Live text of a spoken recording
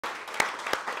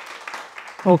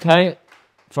Okay,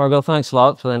 Fergal, thanks a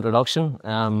lot for the introduction.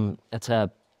 It's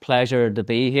a pleasure to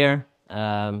be here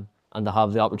and to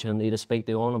have the opportunity to speak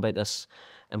to Eoin about this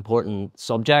important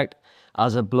subject.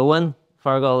 As a blow-in,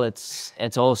 Fergal,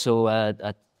 it's also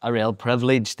a real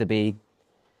privilege to be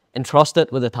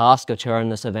entrusted with the task of chairing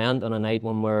this event on a night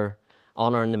when we're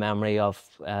honouring the memory of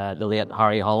the late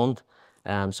Harry Holland.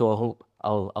 So I hope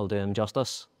I'll do him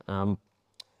justice.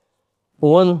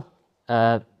 Eoin,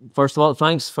 first of all,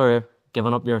 thanks for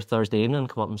giving up your Thursday evening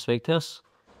to come up and speak to us.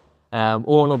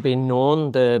 Eoin will be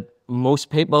known to most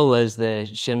people as the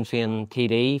Sinn Féin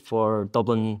TD for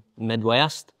Dublin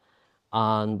Mid-West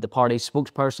and the party's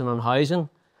spokesperson on housing,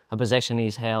 a position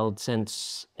he's held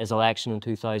since his election in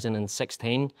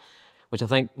 2016, which I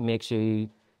think makes you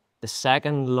the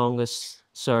second longest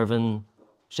serving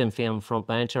Sinn Féin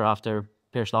frontbencher after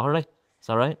Pearse Doherty. Is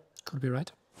that right? Could be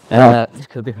right.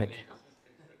 Could be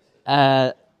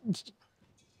right.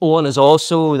 Eoin is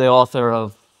also the author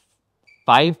of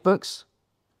 5 books.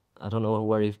 I don't know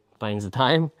where he finds the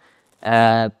time.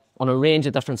 On a range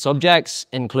of different subjects,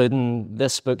 including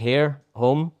this book here,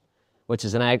 Home, which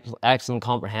is an excellent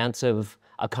comprehensive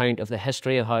account of the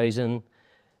history of housing,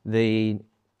 the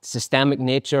systemic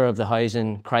nature of the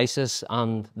housing crisis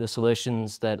and the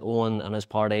solutions that Eoin and his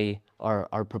party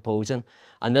are proposing.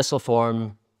 And this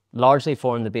will largely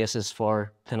form the basis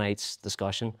for tonight's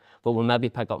discussion, but we'll maybe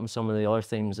pick up on some of the other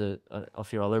themes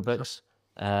of your other books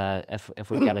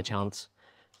if we get a chance.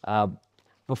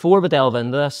 Before we delve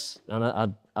into this,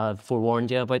 and I've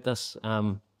forewarned you about this,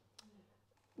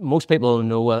 most people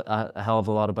know a hell of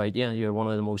a lot about you. You're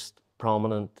one of the most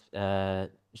prominent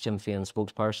Sinn Féin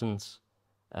spokespersons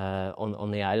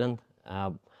on the island.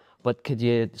 But could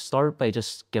you start by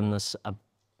just giving us a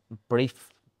brief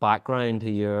background to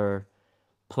your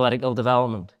political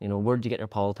development? You know, where did you get your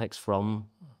politics from?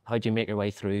 How did you make your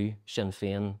way through Sinn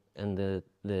Féin in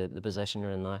the position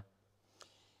you're in now?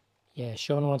 Yeah,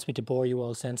 Seán wants me to bore you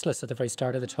all senseless at the very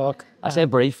start of the talk. I say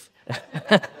brief.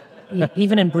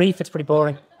 Even in brief, it's pretty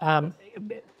boring.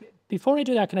 Before I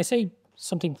do that, can I say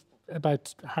something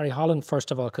about Harry Holland,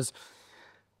 first of all? Because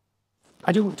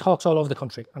I do talks all over the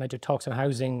country, and I do talks on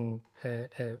housing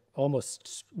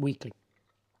almost weekly.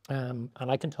 And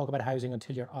I can talk about housing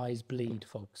until your eyes bleed,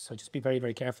 folks. So just be very,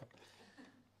 very careful.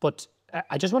 But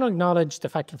I just want to acknowledge the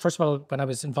fact that, first of all, when I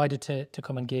was invited to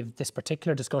come and give this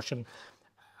particular discussion,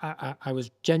 I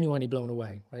was genuinely blown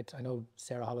away, right? I know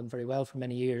Sarah Holland very well for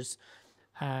many years.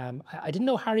 I didn't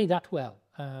know Harry that well.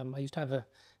 I used to have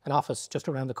an office just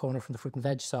around the corner from the fruit and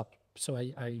veg shop, so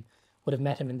I would have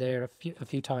met him in there a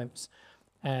few times.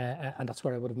 And that's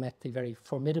where I would have met the very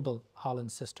formidable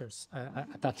Holland sisters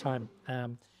at that time.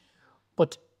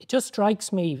 But it just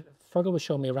strikes me, Fergal was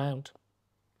showing me around,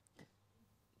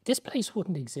 this place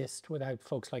wouldn't exist without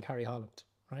folks like Harry Holland,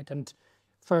 right? And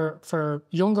for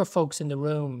younger folks in the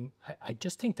room, I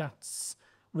just think that's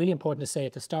really important to say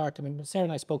at the start. I mean, Sarah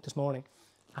and I spoke this morning,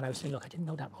 and I was saying, look, I didn't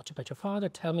know that much about your father.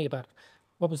 Tell me about,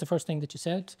 what was the first thing that you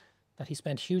said? That he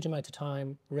spent huge amounts of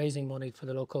time raising money for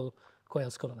the local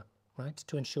Gael School, right?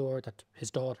 To ensure that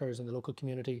his daughters in the local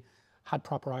community had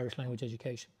proper Irish language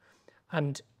education.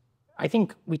 And I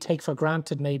think we take for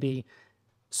granted maybe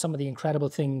some of the incredible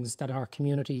things that our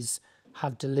communities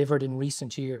have delivered in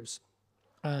recent years.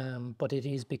 But it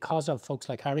is because of folks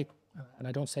like Harry, and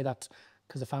I don't say that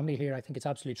because the family here, I think it's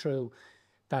absolutely true,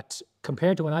 that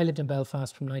compared to when I lived in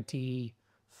Belfast from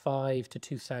 1995 to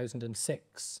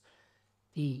 2006,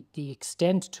 the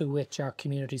extent to which our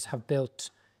communities have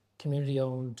built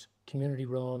community-owned,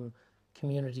 community-run,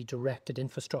 community-directed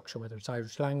infrastructure, whether it's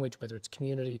Irish language, whether it's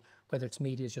community, whether it's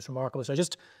media, is just remarkable. So I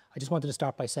just wanted to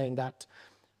start by saying that.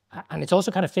 And it's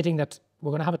also kind of fitting that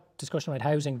we're going to have a discussion around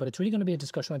housing, but it's really going to be a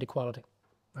discussion around equality,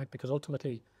 right? Because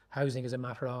ultimately, housing is a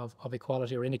matter of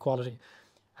equality or inequality.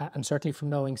 And certainly from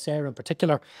knowing Sarah in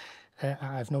particular, I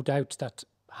have no doubt that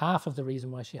half of the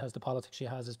reason why she has the politics she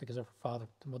has is because of her father.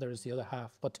 The mother is the other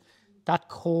half. But that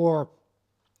core,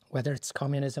 whether it's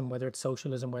communism, whether it's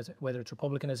socialism, whether it's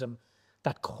republicanism,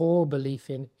 that core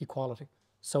belief in equality,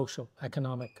 social,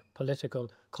 economic, political,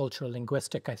 cultural,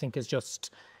 linguistic, I think is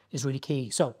really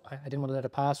key. So I didn't want to let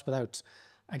it pass without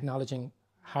acknowledging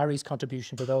Harry's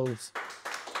contribution to those.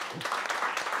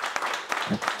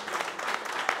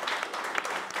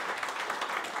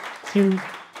 To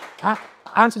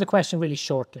answer the question really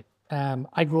shortly,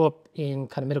 I grew up in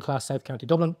kind of middle-class South County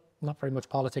Dublin, not very much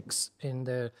politics in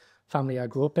the family I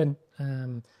grew up in.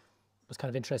 Was kind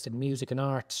of interested in music and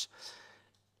art.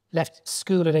 Left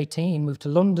school at 18, moved to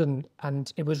London,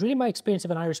 and it was really my experience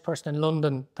of an Irish person in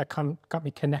London that got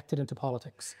me connected into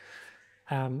politics.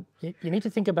 You need to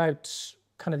think about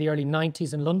kind of the early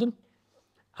 90s in London.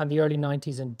 and the early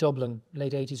 90s in Dublin,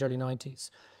 late 80s, early 90s,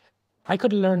 I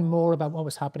could learn more about what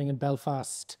was happening in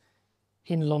Belfast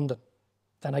in London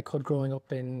than I could growing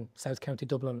up in South County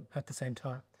Dublin at the same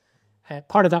time.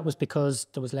 Part of that was because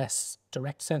there was less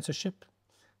direct censorship,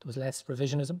 there was less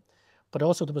revisionism, but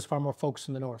also there was far more focus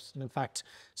in the north. And in fact,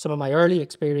 some of my early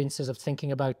experiences of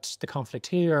thinking about the conflict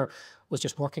here was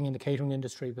just working in the catering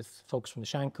industry with folks from the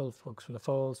Shankill, folks from the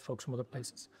Falls, folks from other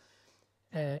places.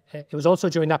 It was also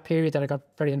during that period that I got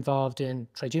very involved in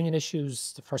trade union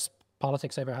issues. The first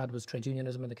politics I ever had was trade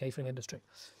unionism in the catering industry.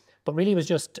 But really it was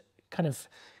just kind of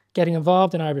getting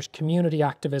involved in Irish community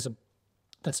activism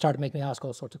that started to make me ask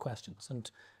all sorts of questions.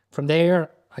 And from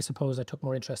there, I suppose I took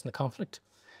more interest in the conflict.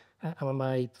 And when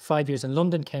my 5 years in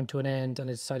London came to an end and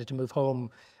I decided to move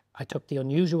home, I took the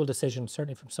unusual decision,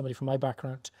 certainly from somebody from my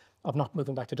background, of not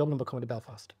moving back to Dublin but coming to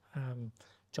Belfast.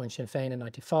 Joined Sinn Féin in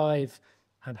 '95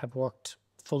 and have worked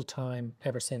full-time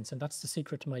ever since. And that's the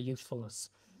secret to my youthfulness.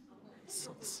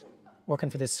 It's working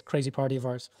for this crazy party of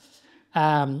ours.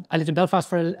 I lived in Belfast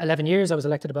for 11 years. I was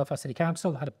elected to Belfast City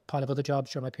Council, had a pile of other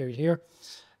jobs during my period here.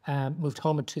 Moved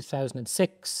home in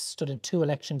 2006, stood in 2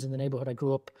 elections in the neighbourhood I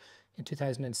grew up in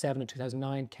 2007 and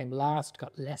 2009, came last,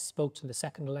 got less votes in the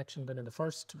second election than in the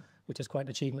first, which is quite an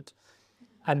achievement.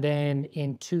 And then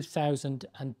in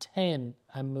 2010,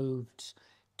 I moved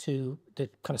to the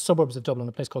kind of suburbs of Dublin,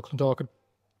 a place called Clondalkin.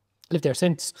 Lived there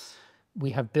since.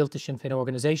 We have built the Sinn Féin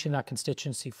organisation, that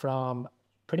constituency, from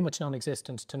pretty much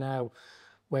non-existent to now,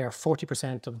 where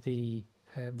 40% of the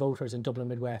voters in Dublin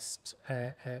Mid-West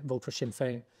vote for Sinn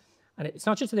Féin. And it's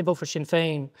not just that they vote for Sinn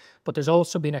Féin, but there's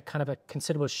also been a kind of a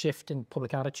considerable shift in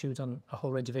public attitudes on a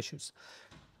whole range of issues.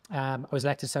 I was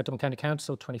elected to South Dublin County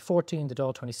Council 2014, the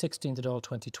Dáil 2016, the Dáil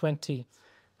 2020,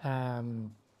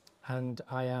 and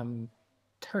I am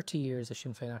 30 years a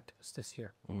Sinn Féin activist this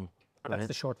year. That's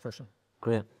the short version.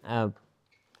 Great.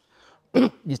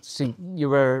 You see, you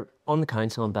were on the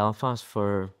council in Belfast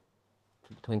for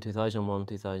between 2001 and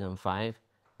 2005.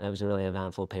 It was a really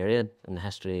eventful period in the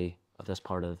history of this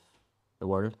part of the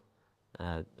world.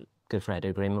 Good Friday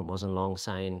Agreement wasn't long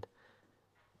signed.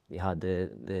 You had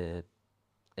the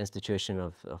institution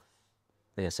of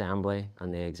the Assembly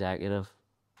and the Executive,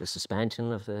 the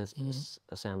suspension of the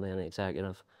Assembly and the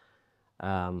Executive,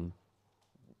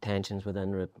 tensions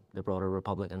within the broader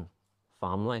Republican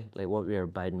family. Like, what were your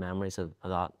abiding memories of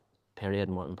that period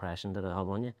and what impression did it have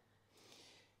on you?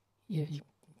 Yeah, you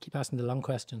keep asking the long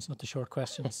questions, not the short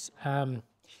questions.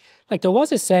 Like, there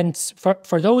was a sense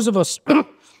for those of us, and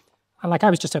like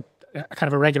I was just a kind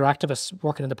of a regular activist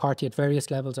working in the party at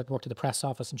various levels. I'd worked at the press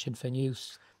office and Sinn Féin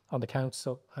Youth on the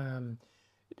council.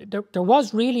 There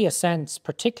was really a sense,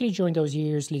 particularly during those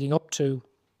years leading up to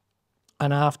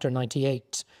and after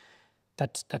 '98,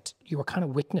 that you were kind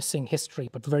of witnessing history,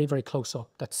 but very, very close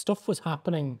up. That stuff was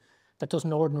happening that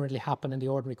doesn't ordinarily happen in the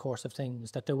ordinary course of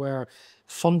things, that there were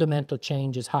fundamental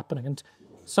changes happening. And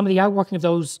some of the outworking of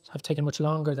those have taken much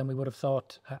longer than we would have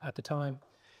thought at the time.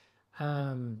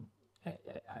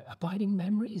 Abiding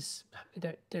memories,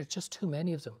 there's just too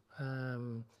many of them.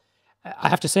 I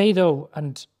have to say, though,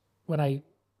 and when I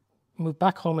moved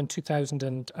back home in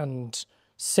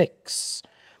 2006,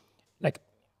 like,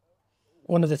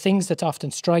 one of the things that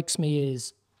often strikes me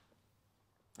is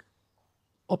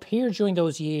up here during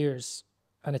those years,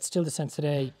 and it's still the sense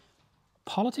today,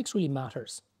 politics really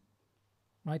matters,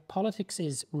 right? Politics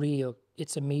is real,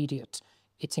 it's immediate,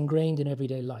 it's ingrained in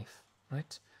everyday life,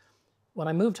 right? When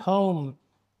I moved home,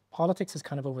 politics is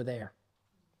kind of over there,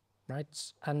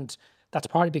 right? And that's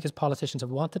partly because politicians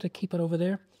have wanted to keep it over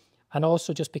there, and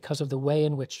also just because of the way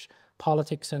in which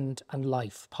politics and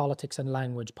life, politics and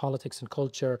language, politics and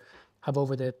culture have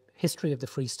over the history of the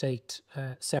Free State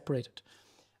separated.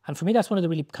 And for me, that's one of the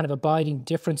really kind of abiding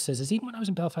differences, is even when I was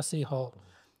in Belfast City Hall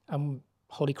and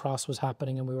Holy Cross was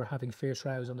happening and we were having fierce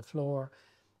rows on the floor,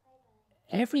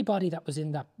 everybody that was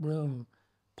in that room,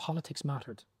 politics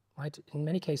mattered, right? In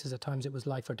many cases, at times, it was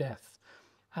life or death.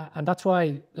 And that's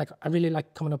why, like, I really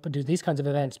like coming up and do these kinds of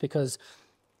events, because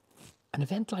an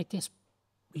event like this,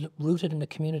 rooted in a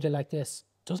community like this,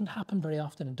 doesn't happen very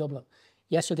often in Dublin.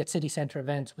 Yes, you'll get city centre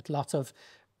events with lots of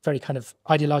very kind of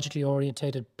ideologically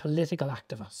orientated political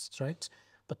activists, right?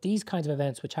 But these kinds of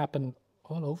events, which happen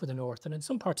all over the north and in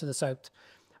some parts of the south,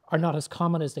 are not as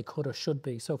common as they could or should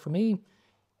be. So for me,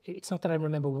 it's not that I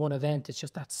remember one event, it's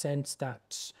just that sense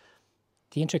that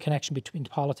the interconnection between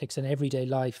politics and everyday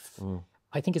life,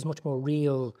 I think, is much more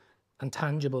real and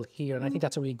tangible here. And I think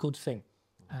that's a really good thing.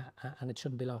 And it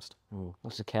shouldn't be lost.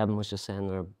 So Kevin was just saying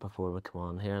there before we come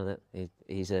on here that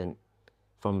he's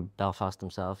from Belfast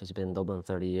himself. He's been in Dublin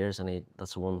 30 years, and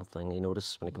that's the one thing he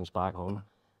noticed when he comes back home,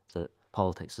 that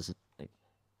politics is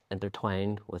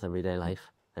intertwined with everyday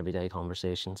life, everyday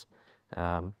conversations.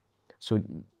 So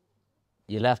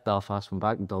you left Belfast, went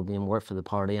back to Dublin, worked for the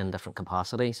party in different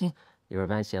capacities. You were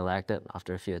eventually elected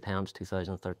after a few attempts,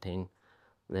 2013,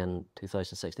 then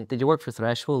 2016. Did you work for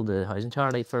Threshold, the housing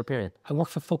charity, for a period? I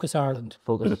worked for Focus Ireland.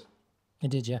 Focus? I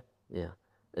did, yeah. Yeah.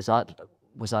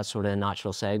 Was that sort of a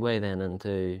natural segue then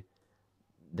into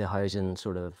the housing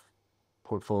sort of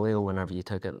portfolio whenever you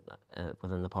took it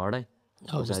within the party?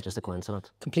 No, was that just a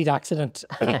coincidence? Complete accident.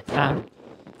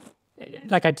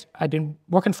 Like I'd been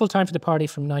working full time for the party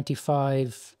from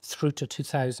 95 through to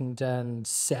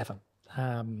 2007,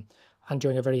 and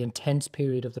during a very intense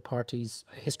period of the party's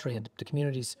history and the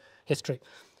community's history.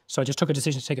 So I just took a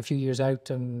decision to take a few years out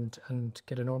and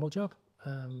get a normal job,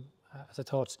 as I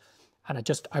thought. And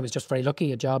I was just very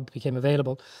lucky. A job became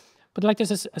available. But like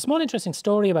there's a small interesting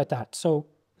story about that. So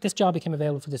this job became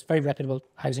available for this very reputable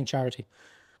housing charity,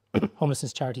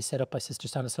 homelessness charity set up by Sister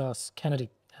Stanislaus Kennedy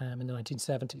in the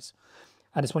 1970s.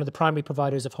 And it's one of the primary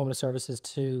providers of homeless services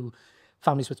to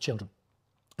families with children.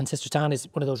 And Sister Stan is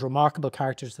one of those remarkable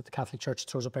characters that the Catholic Church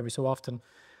throws up every so often,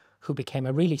 who became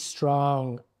a really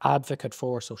strong advocate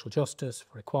for social justice,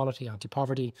 for equality,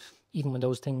 anti-poverty, even when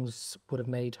those things would have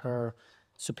made her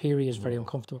superiors very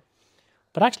uncomfortable.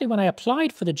 But actually, when I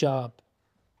applied for the job,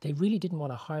 they really didn't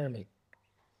want to hire me,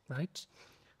 right?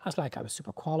 I was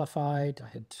super qualified. I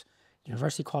had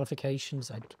university qualifications.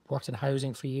 I'd worked in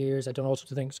housing for years. I'd done all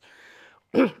sorts of things.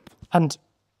 And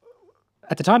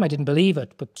at the time, I didn't believe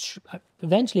it. But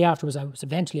eventually afterwards, I was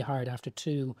eventually hired after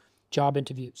 2 job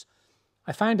interviews.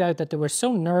 I found out that they were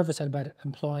so nervous about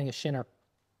employing a Shinner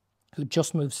who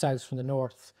just moved south from the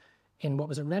north in what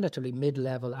was a relatively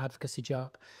mid-level advocacy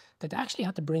job, that they actually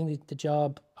had to bring the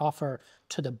job offer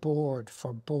to the board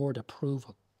for board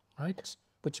approval, right?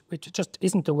 Which just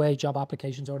isn't the way job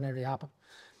applications ordinarily happen.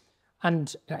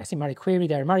 And I see Mary Query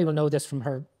there. Mary will know this from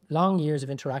her long years of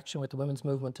interaction with the women's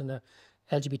movement and the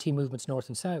LGBT movements north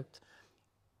and south.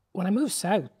 When I moved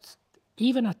south,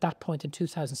 even at that point in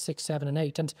 2006, 7 and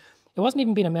 8, and it wasn't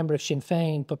even being a member of Sinn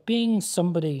Féin, but being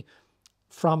somebody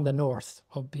from the north,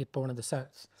 albeit born in the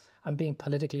south, and being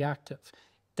politically active,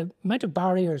 the amount of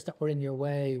barriers that were in your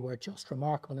way were just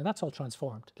remarkable, and that's all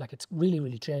transformed. Like, it's really,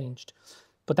 really changed.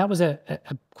 But that was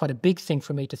quite a big thing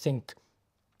for me to think,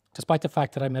 despite the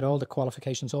fact that I met all the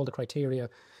qualifications, all the criteria.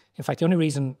 In fact, the only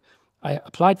reason I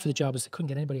applied for the job is they couldn't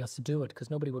get anybody else to do it,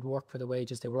 because nobody would work for the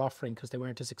wages they were offering, because they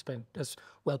weren't as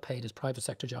well paid as private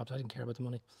sector jobs. I didn't care about the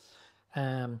money.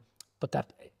 But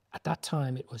at that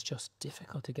time, it was just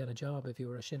difficult to get a job if you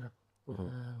were a Shinner.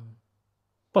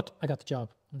 But I got the job,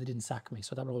 and they didn't sack me,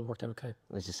 so that all worked out okay.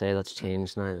 As you say, that's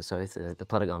changed now in the south. The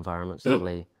political environment's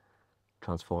totally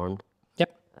transformed.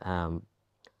 Yep.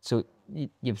 So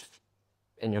you've,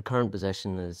 in your current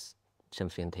position as Sinn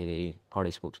Féin TD party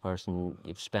spokesperson,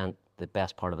 you've spent the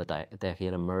best part of a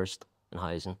decade immersed in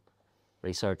housing,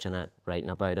 researching it,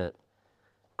 writing about it,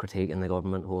 critiquing the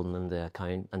government, holding them to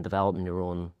account, and developing your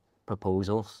own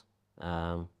proposals for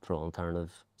an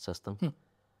alternative system.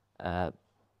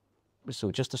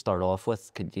 So just to start off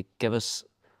with, could you give us,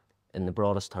 in the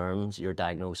broadest terms, your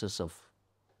diagnosis of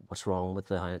what's wrong with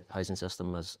the housing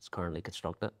system as it's currently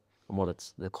constructed, and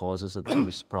what the causes of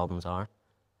those problems are?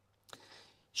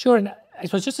 Sure, and I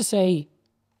suppose just to say,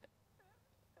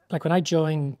 like when I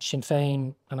joined Sinn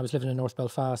Féin and I was living in North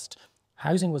Belfast,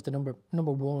 housing was the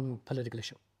number one political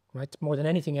issue, right? More than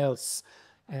anything else,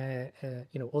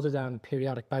 other than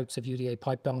periodic bouts of UDA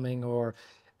pipe bombing, or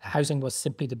housing was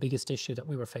simply the biggest issue that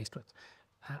we were faced with.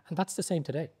 And that's the same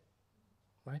today,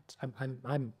 right?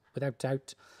 I'm without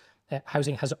doubt,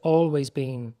 housing has always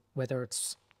been, whether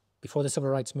it's before the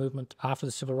Civil Rights Movement, after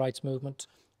the Civil Rights Movement,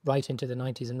 right into the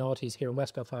 90s and noughties here in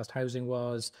West Belfast, housing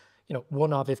was,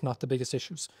 one of, if not the biggest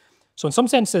issues. So in some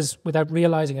senses, without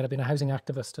realising it, I've been a housing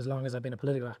activist as long as I've been a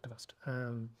political activist.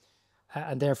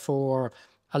 And therefore,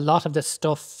 a lot of the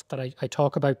stuff that I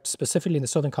talk about, specifically in the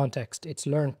southern context, it's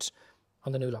learnt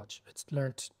on the New Lodge. It's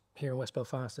learnt here in West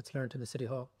Belfast. It's learnt in the City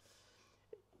Hall.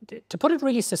 To put it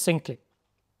really succinctly,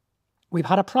 we've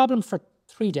had a problem for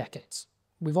 3 decades.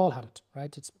 We've all had it,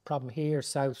 right? It's a problem here,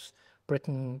 South,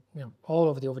 Britain, all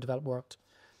over the overdeveloped world,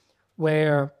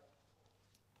 where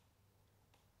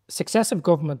successive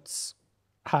governments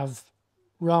have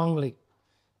wrongly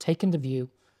taken the view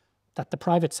that the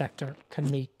private sector can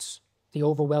meet the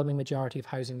overwhelming majority of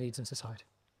housing needs in society,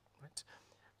 right?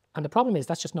 And the problem is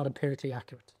that's just not empirically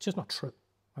accurate. It's just not true,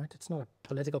 right? It's not a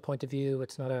political point of view.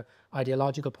 It's not an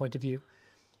ideological point of view.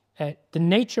 The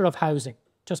nature of housing,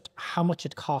 just how much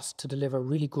it costs to deliver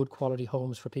really good quality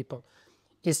homes for people,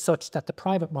 is such that the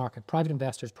private market, private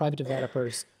investors, private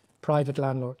developers, private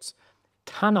landlords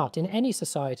cannot, in any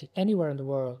society, anywhere in the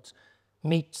world,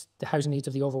 meet the housing needs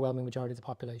of the overwhelming majority of the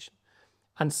population.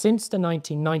 And since the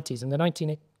 1990s, and the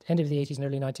end of the 80s and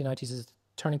early 1990s is a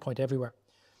turning point everywhere,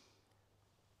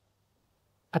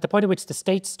 at the point at which the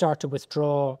states start to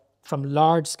withdraw from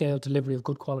large-scale delivery of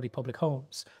good quality public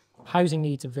homes, housing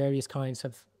needs of various kinds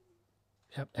have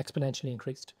exponentially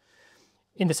increased.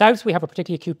 In the south, we have a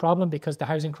particularly acute problem because the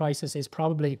housing crisis is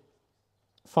probably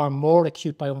far more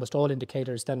acute by almost all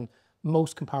indicators than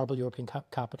most comparable European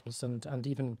capitals and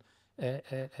even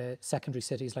secondary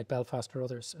cities like Belfast or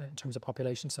others in terms of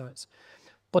population size.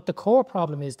 But the core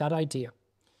problem is that idea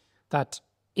that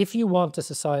if you want a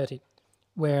society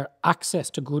where access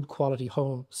to good quality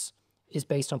homes is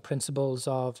based on principles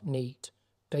of need,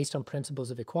 based on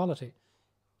principles of equality,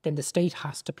 then the state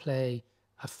has to play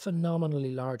a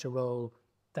phenomenally larger role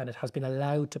than it has been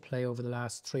allowed to play over the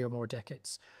last 3 or more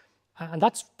decades. And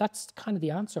that's kind of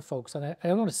the answer, folks. And I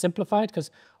don't want to simplify it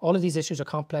because all of these issues are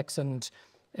complex and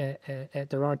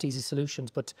there aren't easy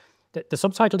solutions. But the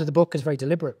subtitle to the book is very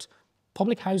deliberate.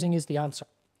 Public housing is the answer.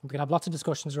 We can have lots of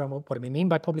discussions around what do we mean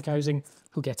by public housing,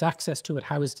 who gets access to it,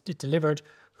 how is it delivered,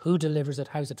 who delivers it,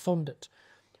 how is it funded.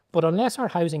 But unless our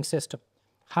housing system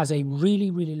has a really,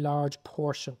 really large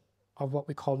portion of what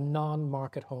we call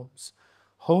non-market homes,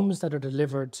 homes that are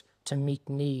delivered to meet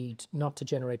need, not to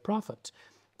generate profit,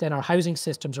 then our housing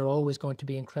systems are always going to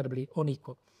be incredibly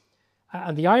unequal.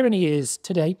 And the irony is,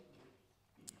 today,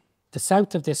 the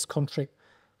south of this country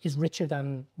is richer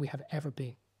than we have ever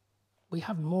been. We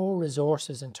have more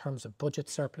resources in terms of budget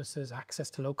surpluses, access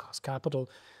to low-cost capital.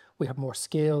 We have more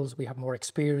skills, we have more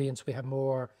experience, we have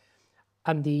more...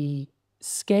 And the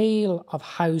scale of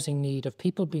housing need, of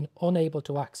people being unable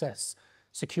to access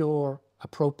secure,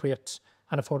 appropriate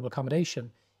and affordable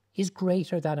accommodation, is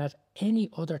greater than at any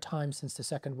other time since the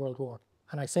Second World War.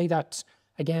 And I say that,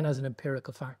 again, as an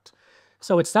empirical fact.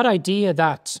 So it's that idea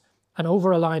that an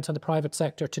over-reliance on the private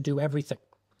sector to do everything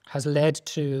has led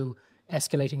to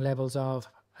escalating levels of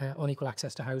unequal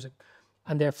access to housing.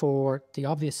 And therefore, the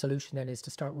obvious solution then is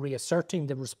to start reasserting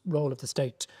the role of the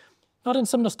state, not in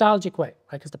some nostalgic way,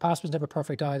 right? Because the past was never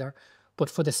perfect either, but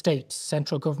for the state,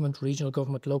 central government, regional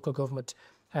government, local government,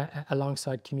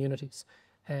 alongside communities,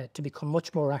 to become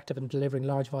much more active in delivering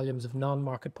large volumes of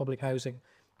non-market public housing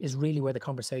is really where the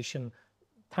conversation,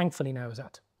 thankfully, now is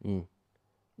at. Mm.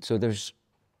 So there's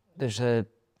a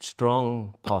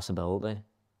strong possibility.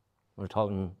 We're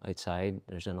talking outside.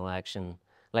 There's an election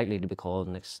likely to be called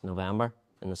next November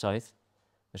in the south.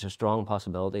 There's a strong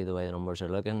possibility, the way the numbers are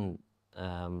looking,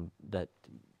 that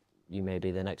you may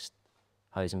be the next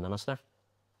housing minister.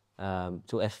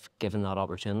 So if given that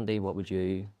opportunity, what would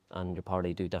you and your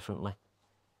party do differently?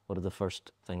 What are the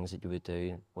first things that you would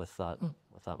do with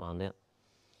that mandate?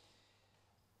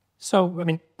 So, I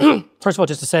mean, first of all,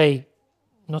 just to say,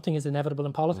 nothing is inevitable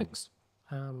in politics.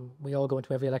 We all go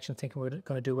into every election thinking we're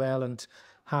going to do well, and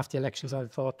half the elections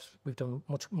I've thought we've done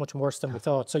much worse than we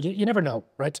thought. So you never know,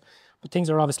 right? But things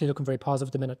are obviously looking very positive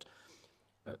at the minute.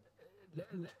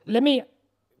 Let me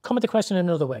come at the question in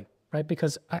another way, right?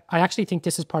 Because I actually think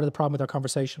this is part of the problem with our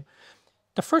conversation.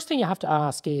 The first thing you have to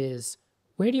ask is,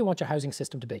 where do you want your housing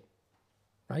system to be,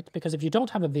 right? Because if you don't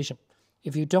have a vision,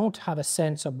 if you don't have a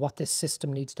sense of what this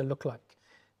system needs to look like,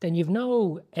 then you've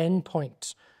no end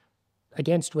point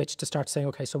against which to start saying,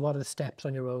 okay, so what are the steps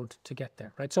on your road to get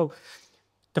there, right? So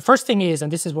the first thing is,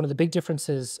 and this is one of the big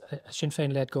differences a Sinn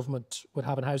Féin-led government would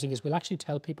have in housing, is we'll actually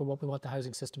tell people what we want the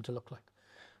housing system to look like.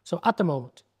 So at the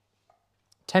moment,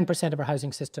 10% of our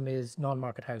housing system is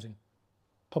non-market housing,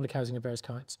 public housing of various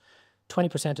kinds.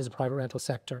 20% is a private rental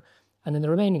sector. And then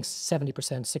the remaining 70%,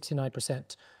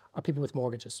 69% are people with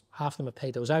mortgages. Half of them have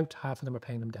paid those out, half of them are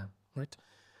paying them down, right?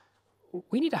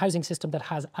 We need a housing system that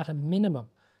has, at a minimum,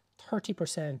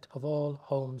 30% of all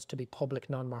homes to be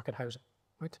public non-market housing,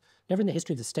 right? Never in the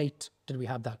history of the state did we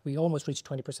have that. We almost reached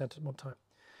 20% at one time.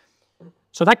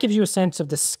 So that gives you a sense of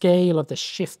the scale of the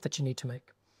shift that you need to make.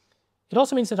 It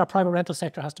also means that our private rental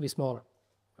sector has to be smaller.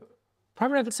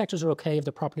 Private rental sectors are okay if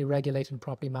they're properly regulated and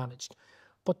properly managed,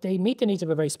 but they meet the needs of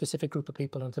a very specific group of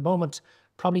people. And at the moment,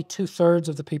 probably 2/3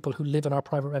 of the people who live in our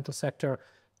private rental sector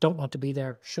don't want to be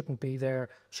there, shouldn't be there,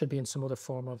 should be in some other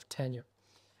form of tenure.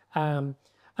 And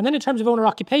then in terms of owner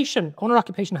occupation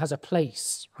has a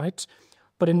place, right?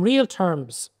 But in real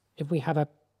terms, if we have a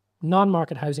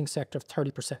non-market housing sector of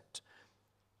 30%,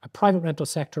 a private rental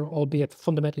sector, albeit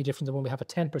fundamentally different than when we have a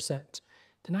 10%,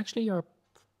 then actually your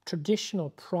traditional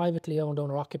privately owned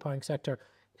owner-occupying sector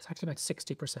is actually about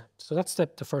 60%. So that's the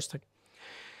first thing.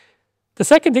 The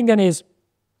second thing then is,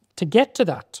 to get to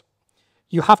that,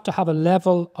 you have to have a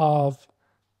level of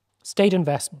state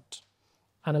investment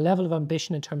and a level of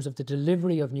ambition in terms of the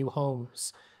delivery of new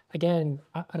homes, again,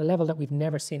 at a level that we've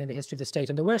never seen in the history of the state.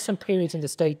 And there were some periods in the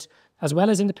state, as well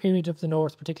as in the period of the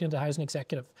North, particularly in the housing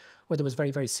executive, where there was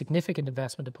very, very significant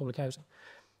investment in public housing.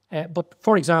 But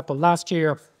for example, last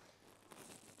year,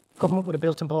 government would have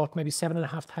built and bought maybe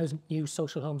 7,500 new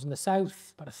social homes in the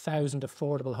south, about 1,000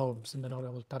 affordable homes, and they're not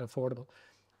all that affordable.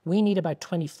 We need about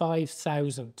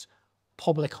 25,000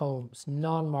 public homes,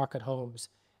 non-market homes,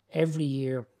 every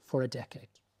year for a decade,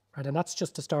 right? And that's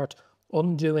just to start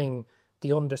undoing the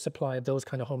undersupply of those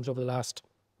kind of homes over the last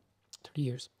 30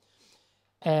 years.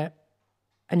 And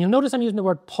you'll notice I'm using the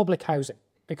word public housing,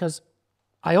 because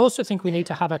I also think we need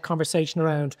to have a conversation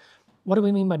around what do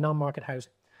we mean by non-market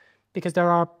housing? Because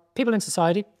there are people in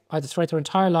society, either throughout their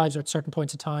entire lives or at certain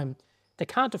points in time, they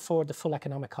can't afford the full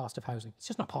economic cost of housing. It's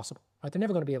just not possible, right? They're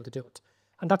never going to be able to do it.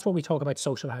 And that's what we talk about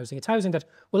social housing. It's housing that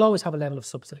will always have a level of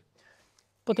subsidy.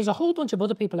 But there's a whole bunch of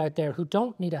other people out there who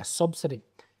don't need a subsidy.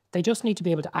 They just need to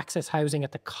be able to access housing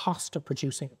at the cost of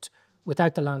producing it,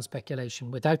 without the land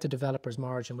speculation, without the developer's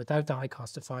margin, without the high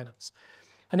cost of finance.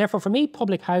 And therefore, for me,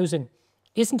 public housing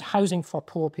isn't housing for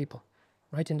poor people,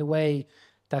 right, in the way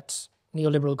that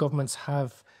neoliberal governments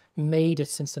have made it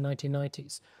since the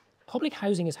 1990s. Public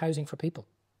housing is housing for people.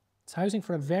 It's housing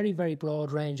for a very, very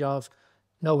broad range of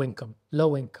no income,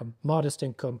 low income, modest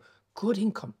income, good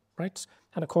income, right?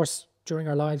 And of course, during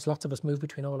our lives, lots of us move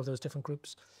between all of those different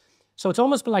groups. So it's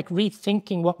almost like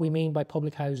rethinking what we mean by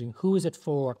public housing. Who is it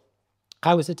for?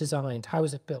 How is it designed? How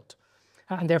is it built?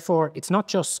 And therefore, it's not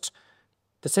just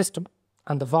the system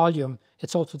and the volume,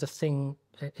 it's also the thing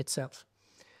itself.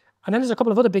 And then there's a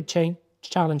couple of other big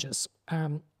challenges.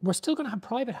 We're still going to have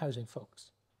private housing, folks,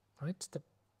 right? The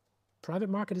private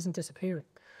market isn't disappearing.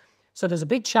 So there's a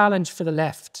big challenge for the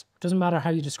left. It doesn't matter how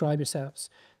you describe yourselves.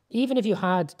 Even if you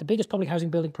had the biggest public housing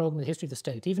building programme in the history of the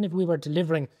state, even if we were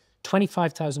delivering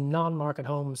 25,000 non-market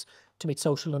homes to meet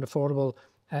social and affordable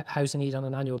housing need on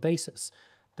an annual basis,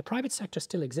 the private sector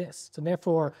still exists. And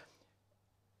therefore,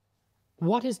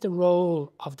 what is the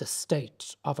role of the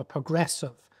state, of a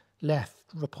progressive left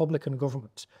Republican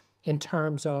government, in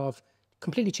terms of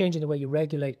completely changing the way you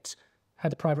regulate how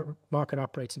the private market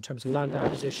operates in terms of land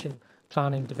acquisition,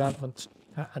 planning, development,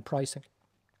 and pricing?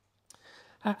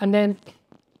 And then,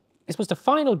 I suppose the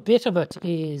final bit of it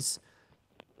is,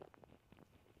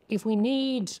 if we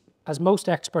need, as most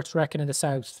experts reckon in the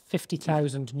South,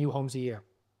 50,000 new homes a year,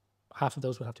 half of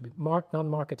those will have to be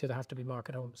non-market, the other have to be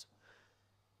market homes.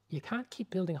 You can't keep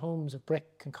building homes of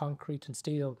brick and concrete and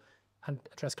steel and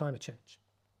address climate change,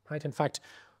 right? In fact,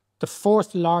 the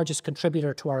fourth largest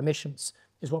contributor to our emissions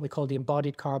is what we call the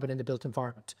embodied carbon in the built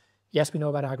environment. Yes, we know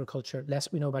about agriculture. Yes,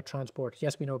 we know about transport.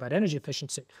 Yes, we know about energy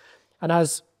efficiency. And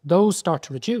as those start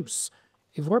to reduce,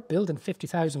 if we're building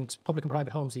 50,000 public and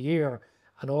private homes a year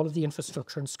and all of the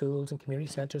infrastructure in schools and community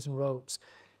centres and roads,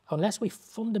 unless we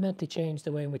fundamentally change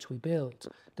the way in which we build,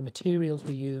 the materials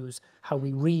we use, how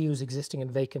we reuse existing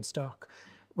and vacant stock,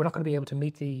 we're not going to be able to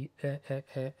meet the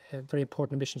very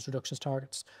important emissions reductions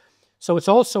targets. So it's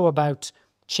also about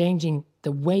changing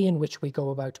the way in which we go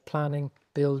about planning,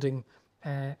 building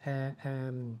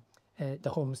the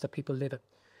homes that people live in.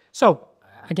 So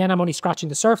again, I'm only scratching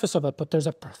the surface of it, but there's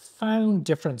a profound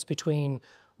difference between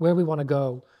where we want to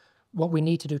go, what we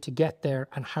need to do to get there,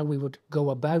 and how we would go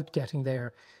about getting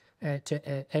there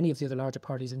to any of the other larger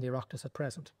parties in the Oireachtas at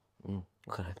present.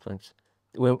 Okay, thanks.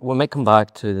 We might come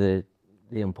back to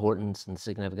the importance and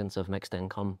significance of mixed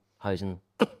income housing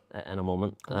in a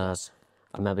moment, and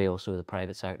maybe also the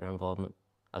private sector involvement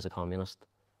as a communist.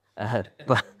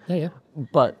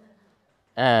 But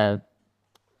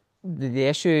the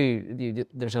issue,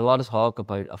 there's a lot of talk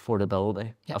about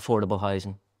affordability, affordable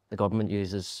housing. The government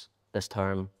uses this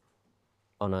term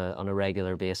on a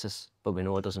regular basis, but we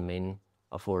know it doesn't mean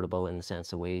affordable in the sense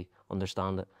that we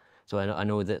understand it. So I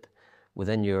know that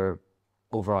within your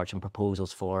overarching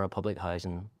proposals for a public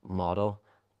housing model,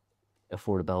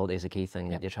 affordability is a key thing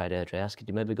that you try to address. Could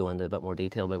you maybe go into a bit more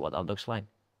detail about what that looks like?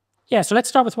 Yeah, so let's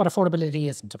start with what affordability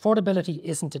isn't. Affordability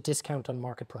isn't a discount on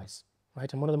market price,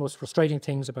 right? And one of the most frustrating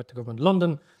things about the government of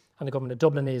London and the government of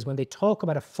Dublin is when they talk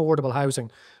about affordable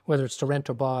housing, whether it's to rent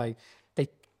or buy, they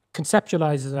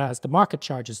conceptualise it as the market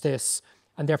charges this,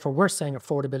 and therefore we're saying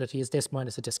affordability is this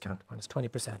minus a discount, minus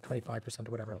 20%, 25%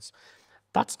 or whatever else.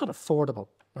 That's not affordable,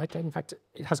 right? In fact,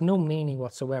 it has no meaning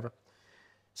whatsoever.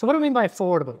 So what do I mean by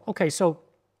affordable? Okay, so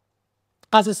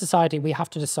as a society, we have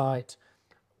to decide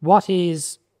what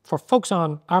is, for folks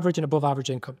on average and above average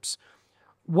incomes,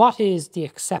 what is the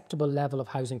acceptable level of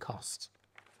housing costs?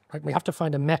 Right? We have to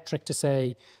find a metric to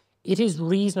say it is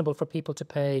reasonable for people to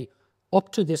pay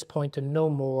up to this point and no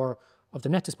more of the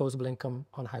net disposable income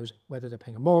on housing, whether they're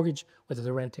paying a mortgage, whether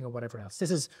they're renting or whatever else.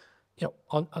 This is,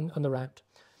 on the round.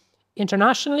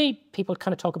 Internationally, people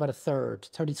kind of talk about a third,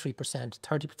 33%,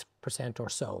 30% or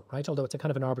so, right? Although it's a kind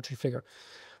of an arbitrary figure.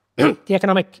 The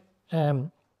Economic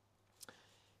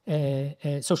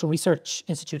Social Research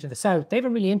Institute in the South, they have a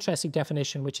really interesting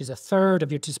definition, which is a third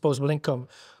of your disposable income,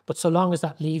 but so long as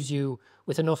that leaves you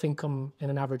with enough income in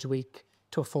an average week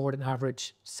to afford an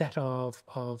average set of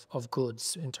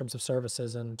goods in terms of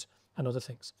services and other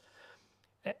things.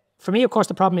 For me, of course,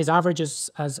 the problem is averages,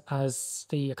 as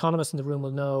the economists in the room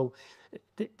will know,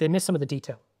 they miss some of the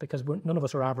detail because none of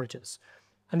us are averages.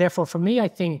 And therefore, for me, I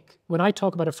think when I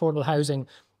talk about affordable housing,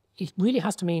 it really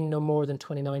has to mean no more than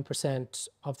 29%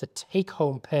 of the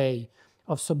take-home pay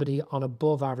of somebody on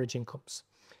above average incomes.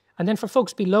 And then for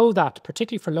folks below that,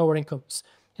 particularly for lower incomes,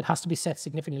 it has to be set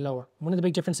significantly lower. One of the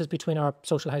big differences between our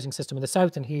social housing system in the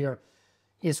South and here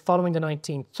is following the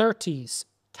 1930s,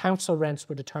 council rents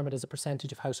were determined as a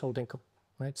percentage of household income,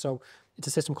 right? So it's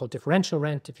a system called differential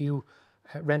rent. If you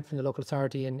rent from the local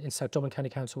authority in South Dublin County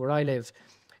Council, where I live,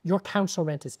 your council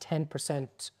rent is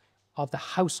 10% of the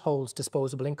household's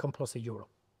disposable income plus €1,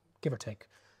 give or take.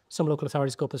 Some local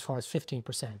authorities go up as far as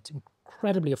 15%,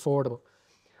 incredibly affordable.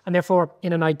 And therefore,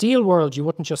 in an ideal world, you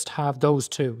wouldn't just have those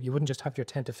two. You wouldn't just have your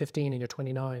 10 to 15 and your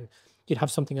 29. You'd have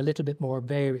something a little bit more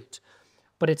varied.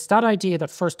 But it's that idea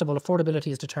that, first of all, affordability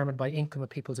is determined by income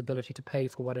and people's ability to pay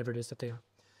for whatever it is that they are.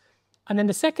 And then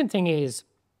the second thing is,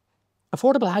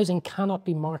 affordable housing cannot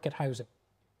be market housing,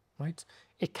 right?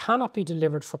 It cannot be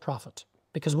delivered for profit.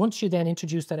 Because once you then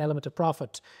introduce that element of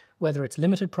profit, whether it's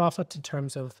limited profit in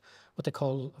terms of what they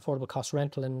call affordable cost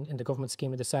rental in the government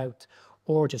scheme in the South,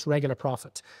 or just regular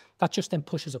profit, that just then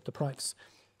pushes up the price.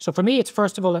 So for me, it's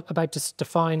first of all about just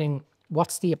defining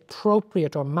what's the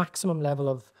appropriate or maximum level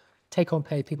of take-home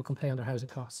pay people can pay on their housing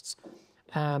costs.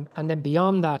 And then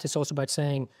beyond that, it's also about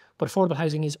saying, but affordable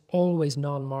housing is always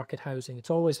non-market housing. It's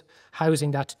always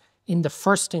housing that in the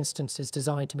first instance is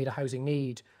designed to meet a housing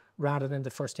need, rather than the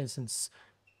first instance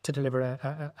to deliver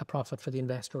a profit for the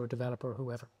investor or developer or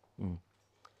whoever. Mm.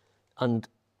 And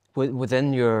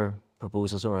within your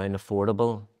proposals around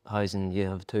affordable housing, you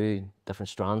have two different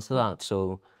strands to that.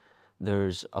 So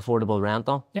there's affordable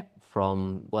rental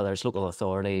from whether it's local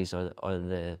authorities or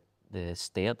the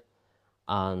state,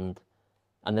 and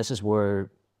this is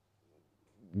where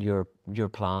your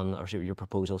plan or your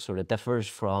proposal sort of differs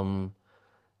from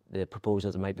the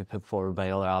proposals that might be put forward by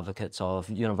other advocates of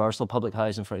universal public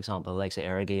housing, for example, like say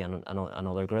Carraige and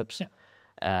other groups.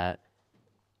 Yeah.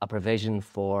 A provision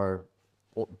for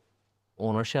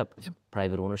ownership,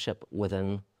 private ownership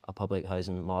within a public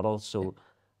housing model. So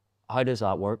how does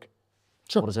that work?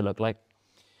 Sure. What does it look like?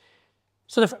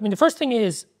 So the first thing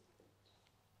is,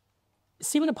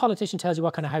 see when a politician tells you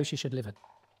what kind of house you should live in,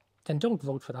 then don't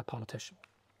vote for that politician.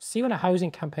 See when a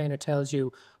housing campaigner tells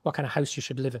you what kind of house you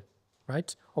should live in,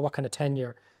 right? Or what kind of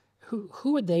tenure.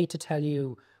 Who are they to tell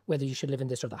you whether you should live in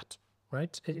this or that,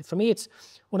 right? For me, it's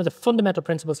one of the fundamental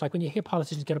principles, like when you hear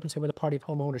politicians get up and say we're the party of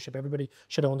home ownership, everybody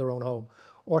should own their own home.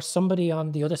 Or somebody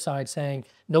on the other side saying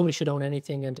nobody should own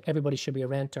anything and everybody should be a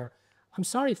renter. I'm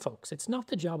sorry, folks, it's not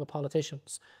the job of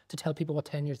politicians to tell people what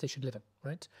tenures they should live in,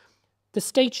 right? The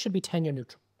state should be tenure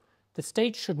neutral. The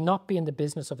state should not be in the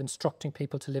business of instructing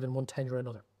people to live in one tenure or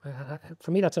another.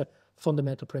 For me, that's a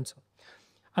fundamental principle.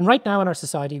 And right now in our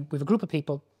society, we have a group of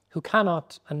people who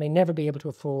cannot and may never be able to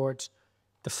afford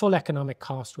the full economic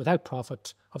cost without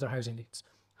profit of their housing needs.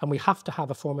 And we have to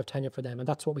have a form of tenure for them, and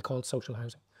that's what we call social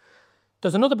housing.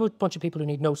 There's another bunch of people who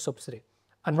need no subsidy.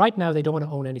 And right now, they don't want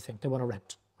to own anything. They want to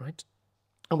rent, right?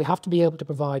 And we have to be able to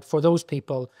provide for those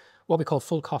people what we call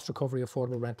full cost recovery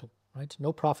affordable rental, right?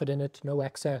 No profit in it, no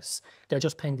excess. They're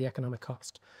just paying the economic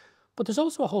cost. But there's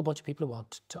also a whole bunch of people who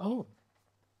want to own,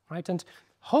 right? And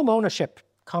home ownership,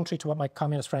 contrary to what my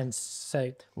communist friends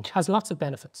say, has lots of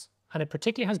benefits. And it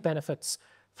particularly has benefits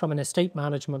from an estate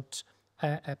management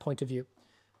point of view.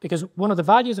 Because one of the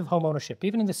values of home ownership,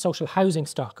 even in the social housing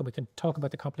stock, and we can talk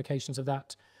about the complications of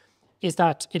that, is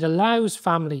that it allows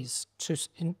families to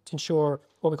ensure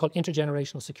what we call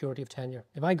intergenerational security of tenure.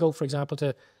 If I go, for example,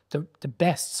 to the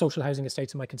best social housing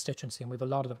estates in my constituency, and we have a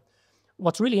lot of them,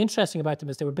 what's really interesting about them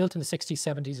is they were built in the 60s,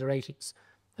 70s or 80s.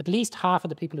 At least half of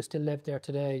the people who still live there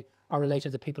today are related to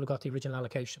the people who got the original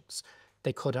allocations.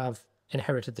 They could have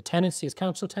inherited the tenancy as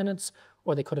council tenants,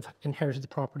 or they could have inherited the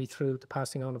property through the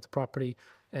passing on of the property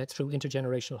through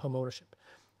intergenerational home ownership.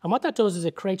 And what that does is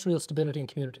it creates real stability in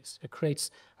communities. It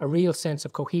creates a real sense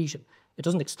of cohesion. It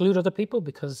doesn't exclude other people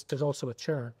because there's also a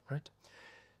churn, right?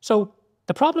 So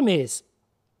the problem is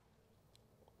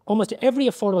almost every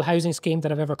affordable housing scheme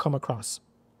that I've ever come across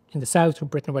in the south or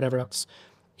Britain or whatever else,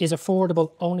 is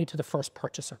affordable only to the first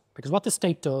purchaser. Because what the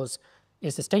state does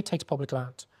is the state takes public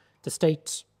land, the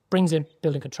state brings in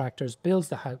building contractors, builds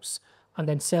the house, and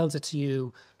then sells it to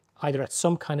you either at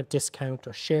some kind of discount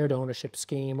or shared ownership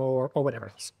scheme or whatever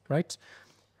else, right?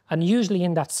 And usually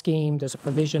in that scheme, there's a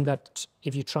provision that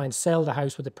if you try and sell the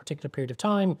house with a particular period of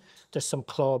time, there's some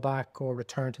clawback or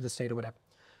return to the state or whatever.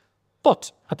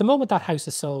 But at the moment that house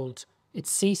is sold, it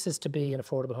ceases to be an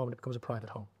affordable home and it becomes a private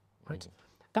home, right?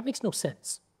 That makes no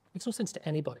sense. It makes no sense to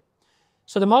anybody.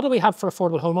 So the model we have for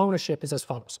affordable home ownership is as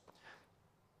follows.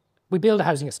 We build a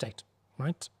housing estate,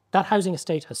 right? That housing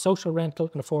estate has social rental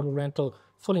and affordable rental,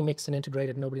 fully mixed and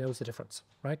integrated. Nobody knows the difference,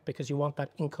 right? Because you want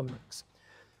that income mix.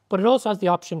 But it also has the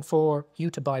option for you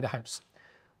to buy the house.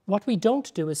 What we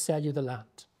don't do is sell you the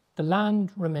land. The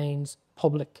land remains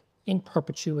public in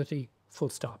perpetuity, full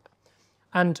stop.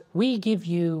 And we give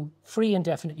you free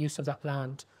indefinite use of that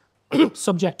land,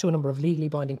 subject to a number of legally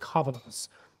binding covenants.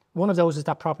 One of those is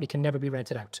that property can never be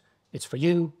rented out. It's for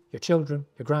you, your children,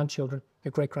 your grandchildren,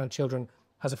 your great-grandchildren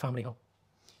as a family home.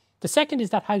 The second is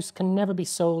that house can never be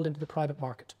sold into the private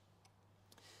market.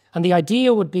 And the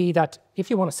idea would be that if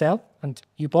you want to sell, and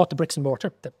you bought the bricks and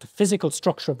mortar, the physical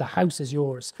structure of the house is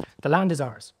yours, the land is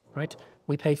ours, right?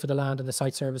 We pay for the land and the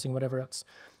site servicing, whatever else.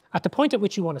 At the point at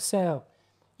which you want to sell,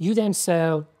 you then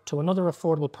sell to another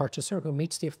affordable purchaser who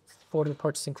meets the affordable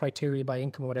purchasing criteria by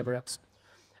income or whatever else,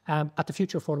 at the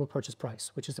future affordable purchase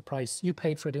price, which is the price you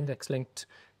paid for it index-linked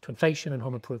to inflation and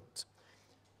home improvements.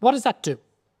 What does that do?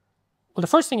 Well, the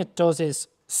first thing it does is,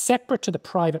 separate to the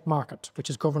private market, which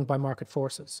is governed by market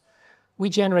forces, we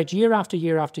generate year after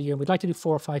year after year, and we'd like to do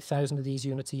 4,000 or 5,000 of these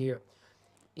units a year,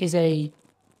 is a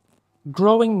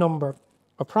growing number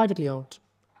of privately owned,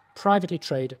 privately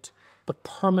traded, but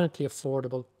permanently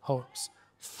affordable homes,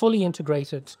 fully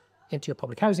integrated into your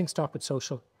public housing stock with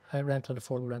social rental and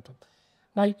affordable rental.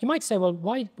 Now, you might say, well,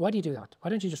 why do you do that? Why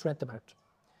don't you just rent them out?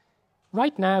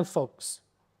 Right now, folks,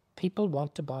 people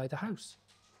want to buy the house.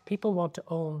 People want to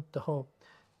own the home.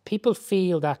 People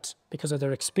feel that because of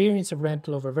their experience of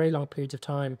rental over very long periods of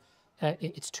time,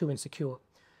 it's too insecure.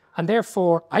 And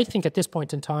therefore, I think at this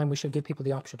point in time, we should give people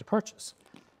the option to purchase.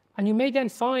 And you may then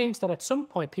find that at some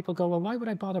point people go, well, why would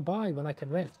I bother buy when I can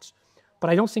rent?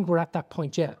 But I don't think we're at that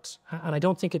point yet. And I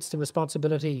don't think it's the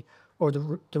responsibility or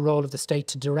the role of the state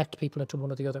to direct people into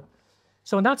one or the other.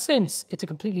 So in that sense, it's a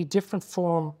completely different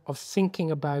form of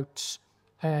thinking about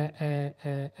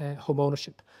home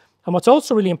ownership. And what's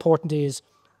also really important is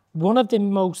one of the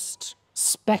most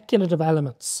speculative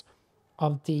elements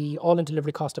of the all-in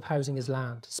delivery cost of housing is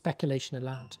land, speculation in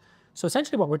land. So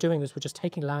essentially what we're doing is we're just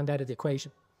taking land out of the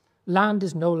equation. Land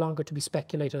is no longer to be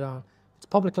speculated on. It's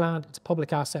public land, it's a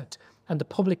public asset, and the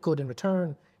public good in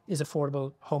return is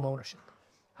affordable home ownership.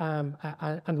 And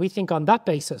we think on that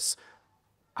basis,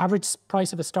 average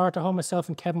price of a starter home, myself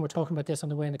and Kevin were talking about this on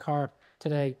the way in the car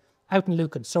today, out in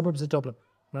Lucan, suburbs of Dublin,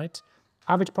 right?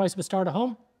 Average price of a starter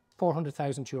home,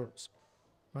 400,000 euros,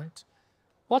 right?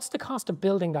 What's the cost of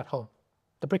building that home,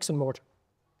 the bricks and mortar?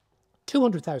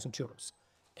 200,000 euros.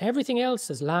 Everything else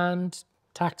is land,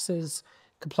 taxes,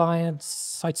 compliance,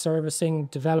 site servicing,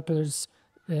 developers,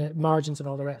 margins and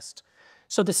all the rest.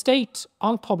 So the state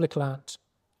on public land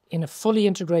in a fully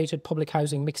integrated public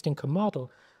housing mixed income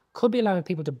model could be allowing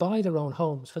people to buy their own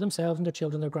homes for themselves and their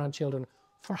children, their grandchildren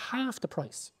for half the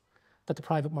price that the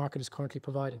private market is currently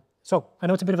providing. So I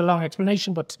know it's a bit of a long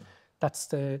explanation, but that's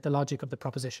the logic of the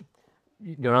proposition.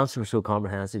 Your answer was so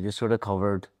comprehensive, you sort of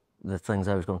covered the things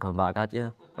I was going to come back at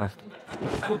you.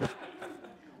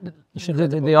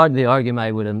 The argument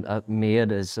I would have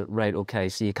made is, right, okay,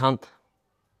 so you can't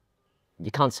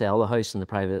sell the house in the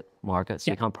private market, so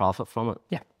you can't profit from it.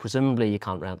 Yeah. Presumably you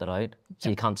can't rent it out, so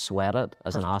you can't sweat it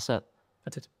as an asset.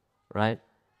 That's it. Right?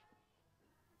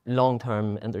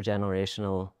 Long-term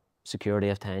intergenerational security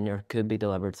of tenure could be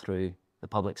delivered through the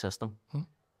public system.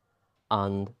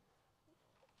 And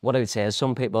what I would say is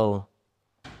some people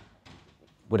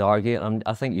would argue, and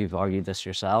I think you've argued this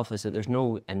yourself, is that there's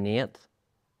no innate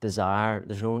desire,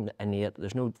 there's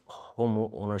no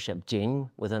home ownership gene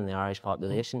within the Irish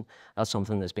population. That's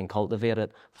something that's been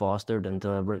cultivated, fostered and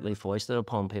deliberately foisted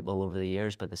upon people over the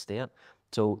years by the state.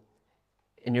 So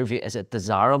in your view, is it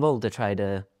desirable to try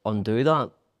to undo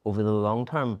that over the long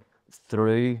term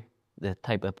through the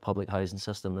type of public housing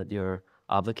system that you're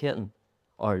advocating?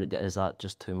 Or is that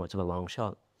just too much of a long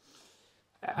shot?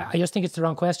 I just think it's the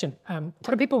wrong question. What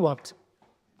do people want?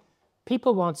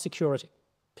 People want security.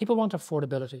 People want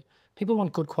affordability. People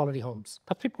want good quality homes.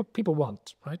 That's what people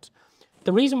want, right?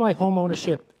 The reason why home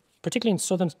ownership, particularly in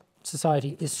southern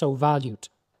society, is so valued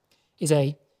is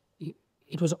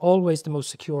it was always the most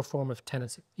secure form of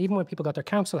tenancy. Even when people got their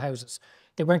council houses,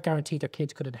 they weren't guaranteed their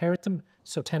kids could inherit them.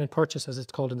 So tenant purchase, as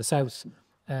it's called in the south,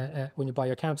 when you buy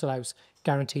your council house,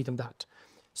 guaranteed them that.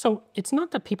 So it's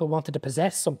not that people wanted to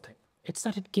possess something, it's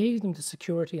that it gave them the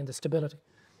security and the stability.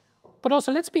 But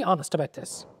also, let's be honest about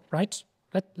this, right?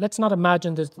 Let's not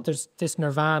imagine there's this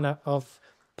nirvana of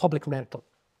public rental,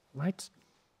 right?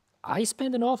 I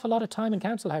spend an awful lot of time in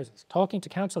council houses talking to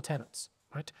council tenants,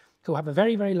 right, who have a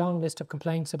very, very long list of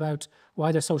complaints about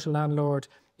why their social landlord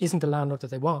isn't the landlord that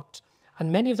they want.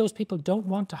 And many of those people don't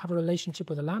want to have a relationship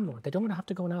with a landlord. They don't want to have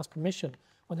to go and ask permission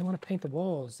when they want to paint the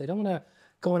walls. They don't want to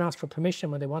go and ask for permission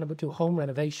when they want to do home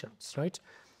renovations, right?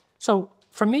 So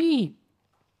for me,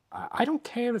 I don't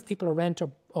care if people are rent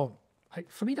or own.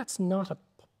 For me, that's not a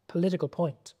political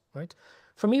point, right?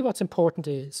 For me, what's important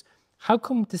is how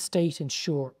come the state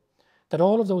ensure that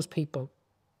all of those people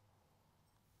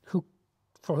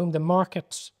for whom the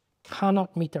market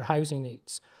cannot meet their housing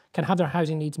needs can have their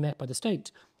housing needs met by the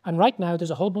state. And right now,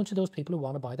 there's a whole bunch of those people who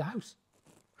want to buy the house,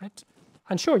 right?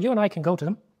 And sure, you and I can go to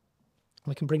them.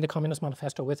 We can bring the Communist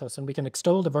Manifesto with us and we can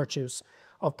extol the virtues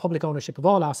of public ownership of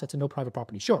all assets and no private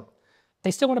property. Sure, they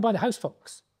still want to buy the house,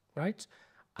 folks, right?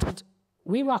 And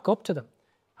we rock up to them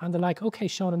and they're like, okay,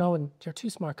 Seán and Eoin, you're two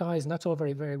smart guys and that's all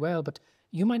very, very well, but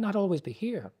you might not always be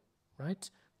here, right?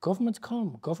 Governments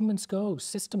come, governments go,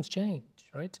 systems change,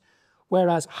 right?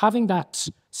 Whereas having that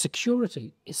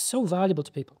security is so valuable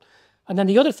to people. And then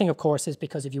the other thing, of course, is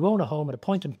because if you own a home at a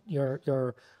point in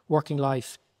your working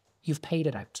life, you've paid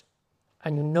it out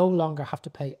and you no longer have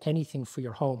to pay anything for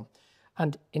your home.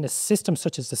 And in a system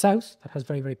such as the South, that has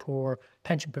very, very poor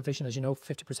pension provision, as you know,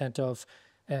 50% of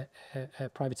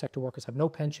private sector workers have no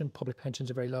pension, public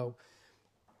pensions are very low.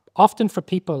 Often for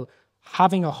people,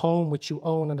 having a home which you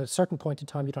own and at a certain point in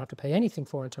time you don't have to pay anything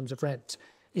for in terms of rent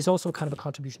is also kind of a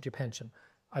contribution to your pension.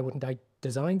 I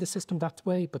design the system that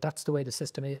way, but that's the way the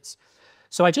system is.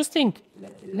 So I just think,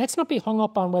 let's not be hung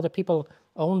up on whether people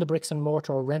own the bricks and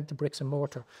mortar or rent the bricks and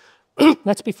mortar.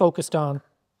 Let's be focused on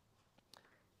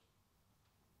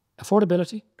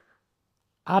affordability,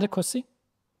 adequacy,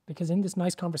 because in this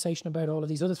nice conversation about all of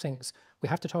these other things, we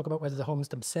have to talk about whether the homes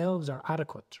themselves are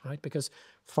adequate, right? Because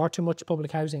far too much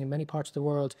public housing in many parts of the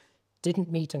world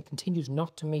didn't meet and continues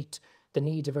not to meet the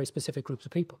needs of very specific groups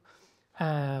of people.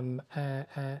 And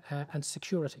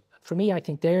security. For me, I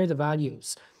think they're the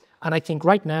values. And I think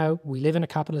right now we live in a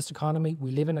capitalist economy.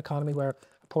 We live in an economy where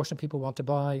a portion of people want to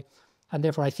buy. And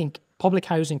therefore, I think public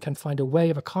housing can find a way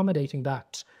of accommodating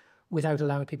that without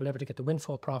allowing people ever to get the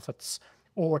windfall profits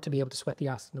or to be able to sweat the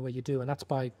asset in the way you do. And that's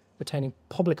by retaining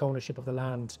public ownership of the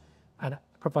land and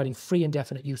providing free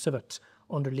indefinite use of it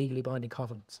under legally binding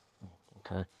covenants.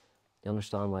 Okay. You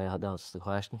understand why I had to ask the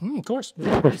question? Of course.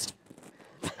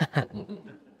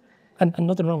 And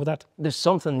nothing wrong with that. There's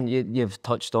something you've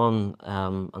touched on,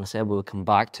 and I said we'll come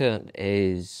back to it,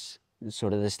 is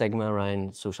sort of the stigma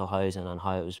around social housing and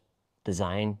how it was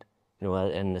designed. You know,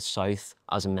 in the South,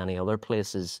 as in many other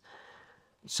places,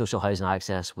 social housing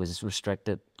access was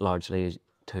restricted largely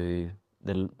to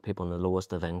the people in the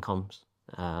lowest of incomes,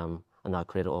 and that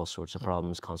created all sorts of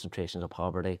problems, concentrations of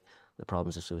poverty, the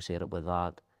problems associated with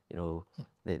that. You know,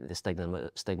 the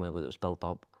stigma that was built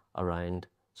up around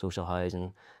social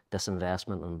housing,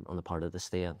 disinvestment on the part of the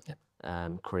state,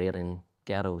 creating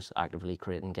ghettos, actively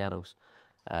creating ghettos.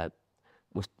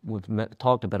 We've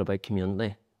talked a bit about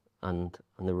community and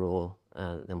the role,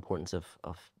 the importance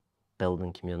of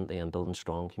building community and building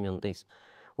strong communities.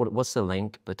 What's the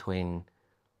link between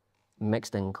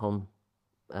mixed income,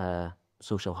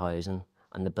 social housing,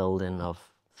 and the building of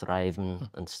thriving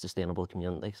and sustainable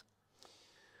communities?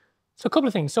 So a couple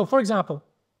of things. So for example,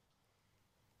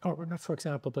 or not for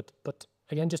example, but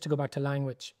again, just to go back to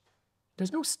language,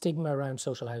 there's no stigma around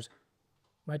social housing,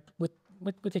 right? With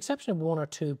the exception of one or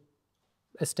two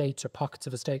estates or pockets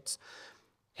of estates,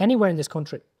 anywhere in this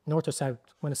country, north or south,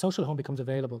 when a social home becomes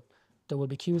available, there will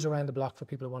be queues around the block for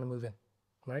people who want to move in,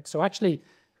 right? So actually,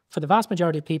 for the vast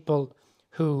majority of people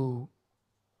who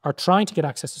are trying to get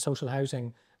access to social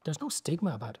housing, there's no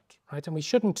stigma about it, right? And we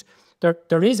shouldn't,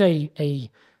 there is a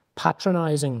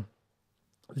patronising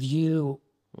view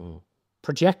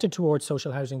projected towards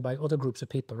social housing by other groups of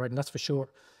people, right? And that's for sure.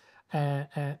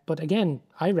 But again,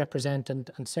 I represent, and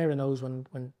Sarah knows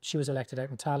when she was elected out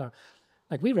in Tallaght,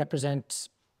 like we represent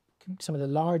some of the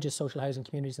largest social housing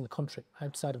communities in the country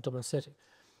outside of Dublin City.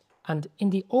 And in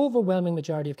the overwhelming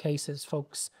majority of cases,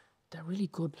 folks, they're really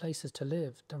good places to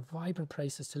live. They're vibrant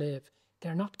places to live.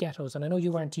 They're not ghettos. And I know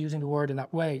you weren't using the word in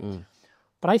that way,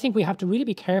 but I think we have to really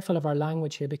be careful of our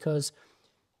language here because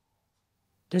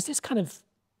there's this kind of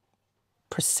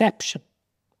perception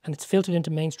and it's filtered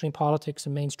into mainstream politics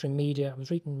and mainstream media. I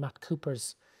was reading Matt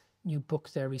Cooper's new book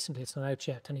there recently. It's not out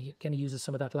yet, and he kind of uses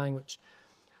some of that language.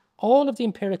 All of the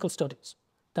empirical studies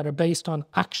that are based on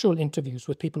actual interviews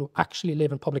with people who actually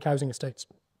live in public housing estates,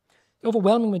 the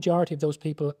overwhelming majority of those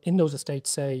people in those estates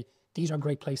say these are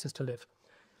great places to live.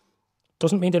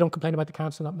 Doesn't mean they don't complain about the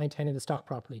council not maintaining the stock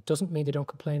properly. Doesn't mean they don't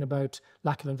complain about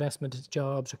lack of investment into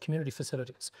jobs or community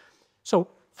facilities. So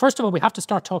first of all, we have to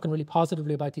start talking really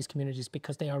positively about these communities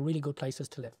because they are really good places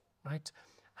to live, right?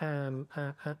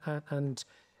 And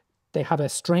they have a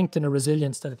strength and a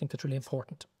resilience that I think that's really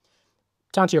important.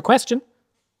 To answer your question,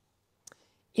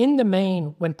 in the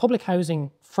main, when public housing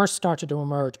first started to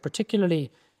emerge,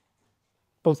 particularly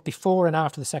both before and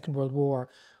after the Second World War,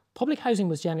 public housing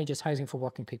was generally just housing for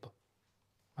working people,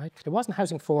 right? It wasn't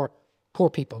housing for poor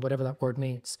people, whatever that word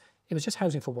means. It was just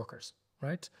housing for workers,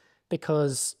 right?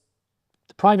 Because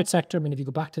the private sector, I mean, if you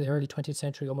go back to the early 20th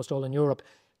century, almost all in Europe,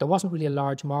 there wasn't really a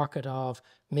large market of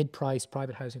mid-price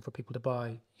private housing for people to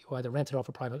buy. You either rented off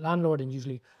a private landlord in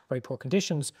usually very poor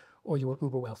conditions, or you were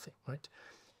uber wealthy, right?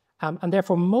 And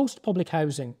therefore, most public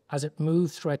housing, as it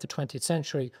moved throughout the 20th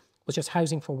century, was just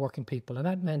housing for working people. And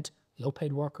that meant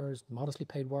low-paid workers, modestly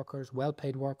paid workers,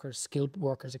 well-paid workers, skilled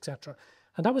workers, etc.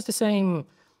 And that was the same,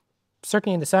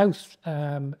 certainly in the South,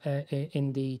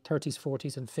 in the 30s,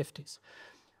 40s, and 50s.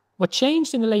 What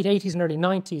changed in the late 80s and early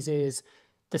 90s is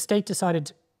the state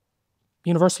decided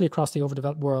universally across the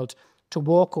overdeveloped world to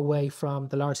walk away from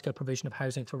the large-scale provision of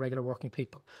housing for regular working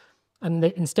people. And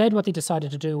instead what they decided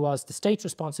to do was the state's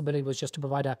responsibility was just to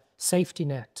provide a safety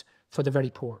net for the very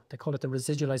poor. They call it the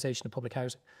residualisation of public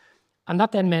housing. And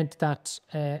that then meant that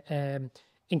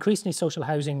increasingly social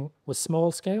housing was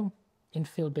small scale,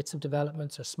 infill bits of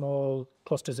developments or small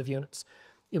clusters of units.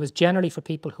 It was generally for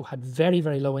people who had very,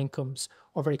 very low incomes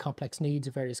or very complex needs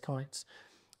of various kinds.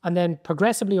 And then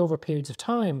progressively over periods of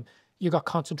time, you got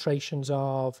concentrations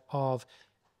of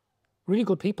really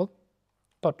good people,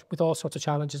 but with all sorts of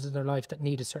challenges in their life that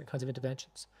needed certain kinds of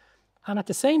interventions. And at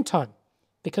the same time,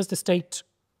 because the state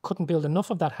couldn't build enough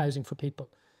of that housing for people,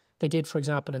 they did, for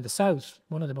example, in the South,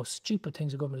 one of the most stupid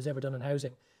things the government has ever done in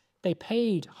housing, they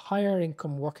paid higher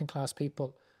income working class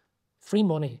people free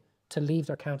money to leave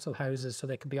their council houses so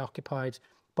they could be occupied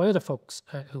by other folks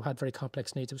who had very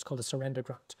complex needs. It was called a surrender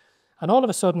grant. And all of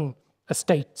a sudden,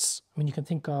 estates, I mean, you can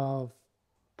think of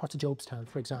parts of Jobstown,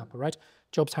 for example, right?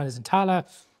 Jobstown is in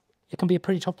Tallaght. It can be a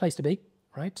pretty tough place to be,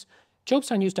 right?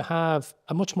 Jobstown used to have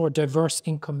a much more diverse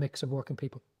income mix of working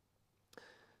people.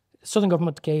 The Southern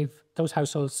government gave those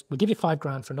households, we'll give you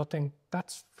 $5,000 for nothing.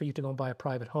 That's for you to go and buy a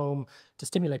private home, to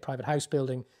stimulate private house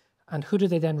building. And who do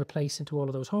they then replace into all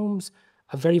of those homes?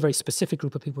 A very, very specific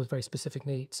group of people with very specific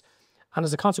needs. And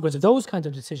as a consequence of those kinds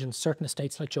of decisions, certain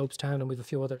estates like Jobstown and with a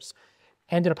few others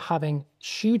ended up having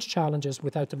huge challenges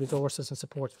without the resources and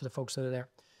support for the folks that are there.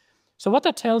 So what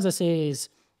that tells us is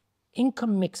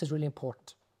income mix is really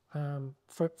important.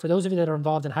 For those of you that are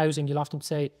involved in housing, you'll often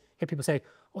hear people say,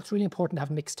 oh, it's really important to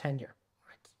have mixed tenure.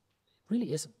 Right? It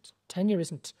really isn't. Tenure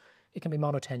isn't, it can be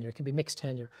mono-tenure, it can be mixed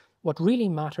tenure. What really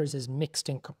matters is mixed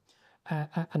income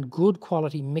and good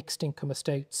quality mixed income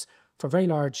estates for very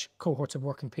large cohorts of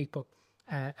working people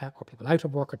or people out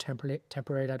of work or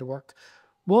temporarily out of work.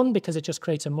 One, because it just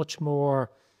creates a much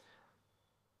more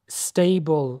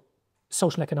stable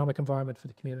social economic environment for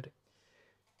the community.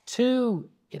 Two,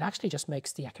 it actually just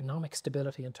makes the economic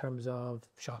stability in terms of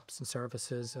shops and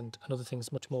services and other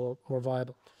things much more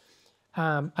viable.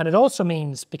 And it also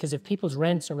means, because if people's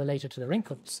rents are related to their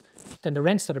incomes, then the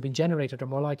rents that are being generated are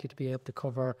more likely to be able to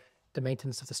cover the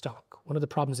maintenance of the stock. One of the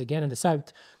problems, again, in the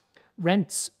South,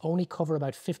 rents only cover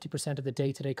about 50% of the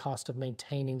day-to-day cost of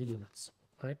maintaining the units,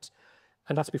 right?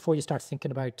 And that's before you start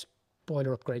thinking about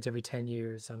boiler upgrades every 10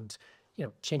 years and, you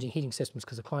know, changing heating systems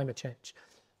because of climate change.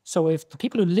 So if the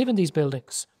people who live in these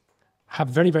buildings have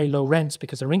very, very low rents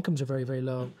because their incomes are very, very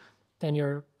low, then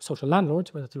your social landlord,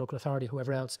 whether it's the local authority,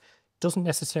 whoever else, doesn't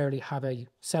necessarily have a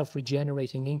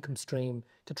self-regenerating income stream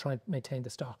to try and maintain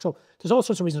the stock. So there's all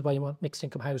sorts of reasons why you want mixed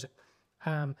income housing.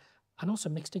 And also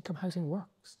mixed income housing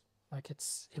works. Like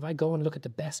if I go and look at the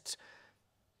best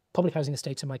public housing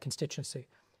estates in my constituency,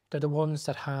 they're the ones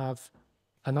that have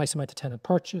a nice amount of tenant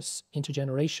purchase,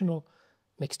 intergenerational,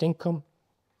 mixed income,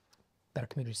 better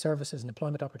community services and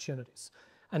employment opportunities.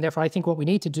 And therefore, I think what we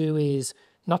need to do is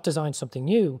not design something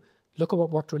new. Look at what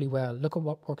worked really well. Look at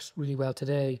what works really well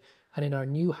today. And in our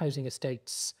new housing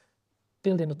estates,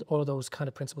 build in all of those kind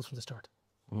of principles from the start.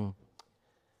 Mm.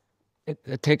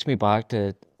 It takes me back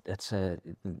to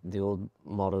the old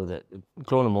motto that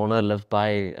Clonamona lived by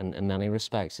in many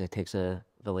respects. It takes a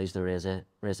village to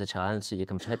raise a child. So you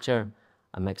can picture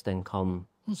a mixed income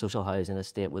social housing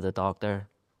estate with a doctor,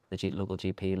 the local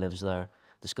GP lives there,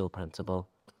 the school principal,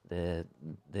 the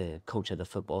coach of the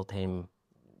football team,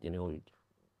 you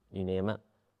name it,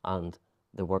 and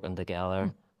they're working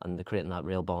together and they're creating that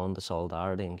real bond of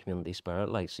solidarity and community spirit.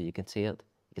 Like, so you can see it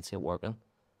working.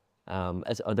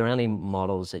 Are there any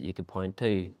models that you could point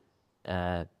to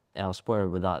elsewhere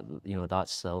where that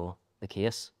that's still the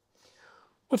case?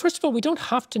 Well, first of all, we don't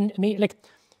have to.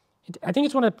 I think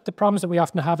it's one of the problems that we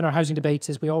often have in our housing debates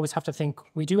is we always have to think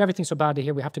we do everything so badly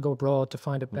here, we have to go abroad to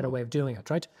find a better way of doing it,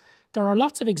 right? There are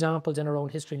lots of examples in our own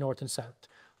history, north and south,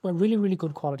 where really, really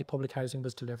good quality public housing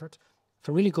was delivered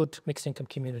for really good mixed income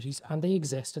communities, and they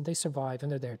exist and they survive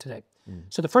and they're there today.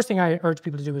 So the first thing I urge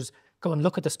people to do is go and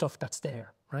look at the stuff that's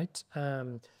there, right?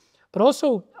 But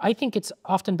also, I think it's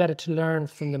often better to learn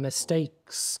from the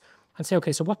mistakes and say,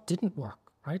 okay, so what didn't work,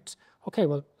 right? Okay,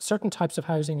 well, certain types of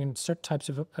housing in certain types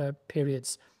of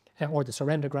periods, or the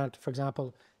surrender grant, for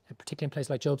example, particularly in places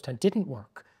like Jobstown, didn't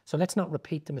work. So let's not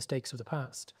repeat the mistakes of the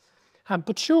past.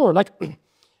 But sure, like, I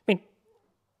mean,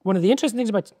 one of the interesting things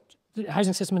about the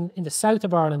housing system in the south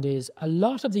of Ireland is a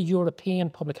lot of the European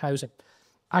public housing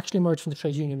actually emerged from the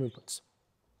trade union movements,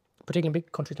 particularly in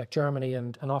big countries like Germany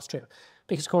and Austria.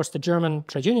 Because, of course, the German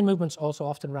trade union movements also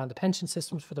often ran the pension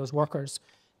systems for those workers.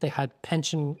 They had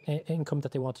pension income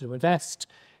that they wanted to invest.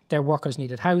 Their workers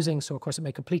needed housing, so of course it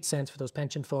made complete sense for those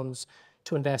pension funds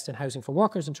to invest in housing for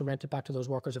workers and to rent it back to those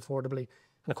workers affordably.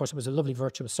 And of course it was a lovely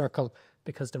virtuous circle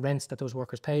because the rents that those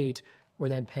workers paid were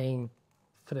then paying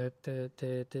for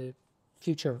the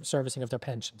future servicing of their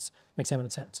pensions. Makes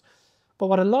eminent sense. But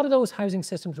what a lot of those housing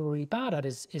systems were really bad at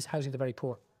is housing the very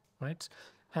poor, right?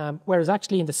 Whereas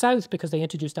actually in the south, because they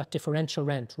introduced that differential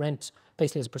rent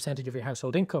basically as a percentage of your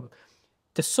household income,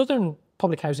 the southern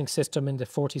public housing system in the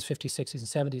 40s, 50s,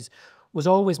 60s and 70s was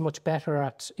always much better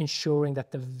at ensuring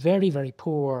that the very, very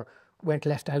poor weren't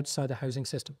left outside the housing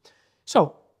system.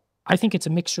 So I think it's a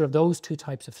mixture of those two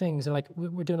types of things. And like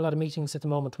we're doing a lot of meetings at the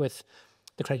moment with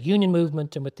the credit union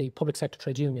movement and with the public sector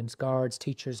trade unions, guards,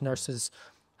 teachers, nurses,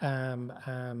 and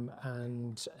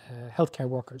healthcare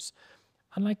workers.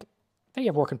 And like they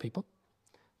have working people.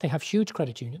 They have huge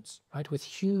credit unions, right, with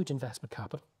huge investment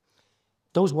capital.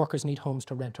 Those workers need homes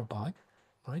to rent or buy,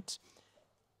 right?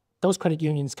 Those credit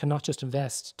unions cannot just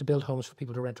invest to build homes for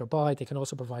people to rent or buy. They can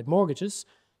also provide mortgages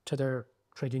to their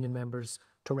trade union members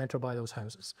to rent or buy those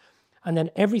houses. And then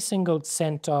every single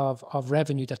cent of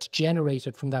revenue that's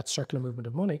generated from that circular movement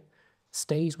of money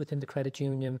stays within the credit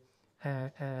union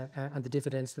and the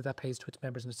dividends that pays to its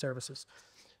members and its services.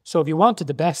 So if you wanted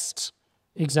the best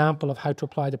example of how to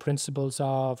apply the principles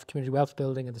of community wealth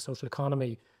building and the social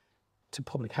economy to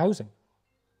public housing,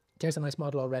 there's a nice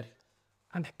model already.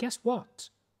 And guess what?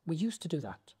 We used to do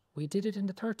that. We did it in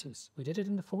the 30s. We did it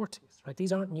in the 40s, right?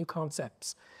 These aren't new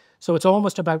concepts. So it's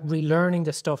almost about relearning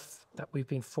the stuff that we've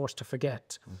been forced to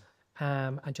forget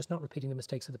and just not repeating the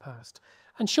mistakes of the past.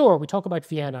 And sure, we talk about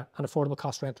Vienna and affordable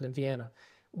cost rental in Vienna.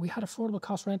 We had affordable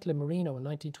cost rental in Marino in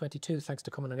 1922, thanks to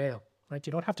Cumann and Gale, right?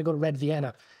 You don't have to go to Red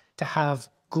Vienna to have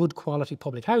good quality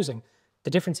public housing.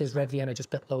 The difference is Red Vienna just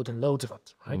built loads and loads of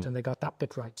it, right? And they got that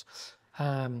bit right.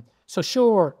 So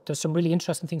sure, there's some really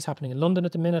interesting things happening in London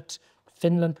at the minute,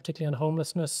 Finland, particularly on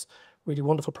homelessness, really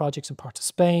wonderful projects in parts of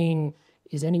Spain.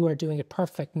 Is anywhere doing it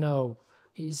perfect? No.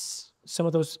 Is some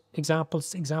of those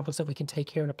examples that we can take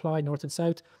here and apply north and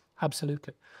south?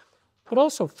 Absolutely. But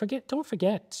also, don't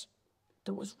forget,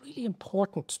 there was really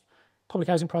important public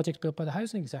housing projects built by the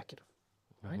housing executive,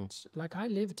 right? Like I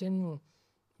lived in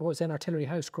what was then Artillery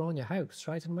House, Grania House,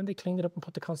 right? And when they cleaned it up and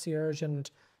put the concierge, and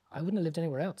I wouldn't have lived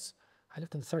anywhere else. I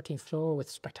lived on the 13th floor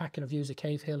with spectacular views of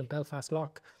Cave Hill and Belfast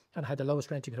Lough and had the lowest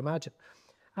rent you could imagine.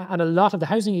 And a lot of the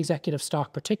housing executive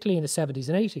stock, particularly in the 70s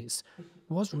and 80s,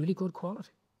 was really good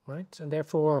quality, right? And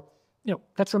therefore,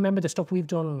 let's remember the stuff we've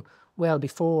done well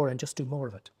before and just do more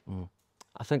of it.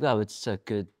 I think that was a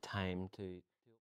good time to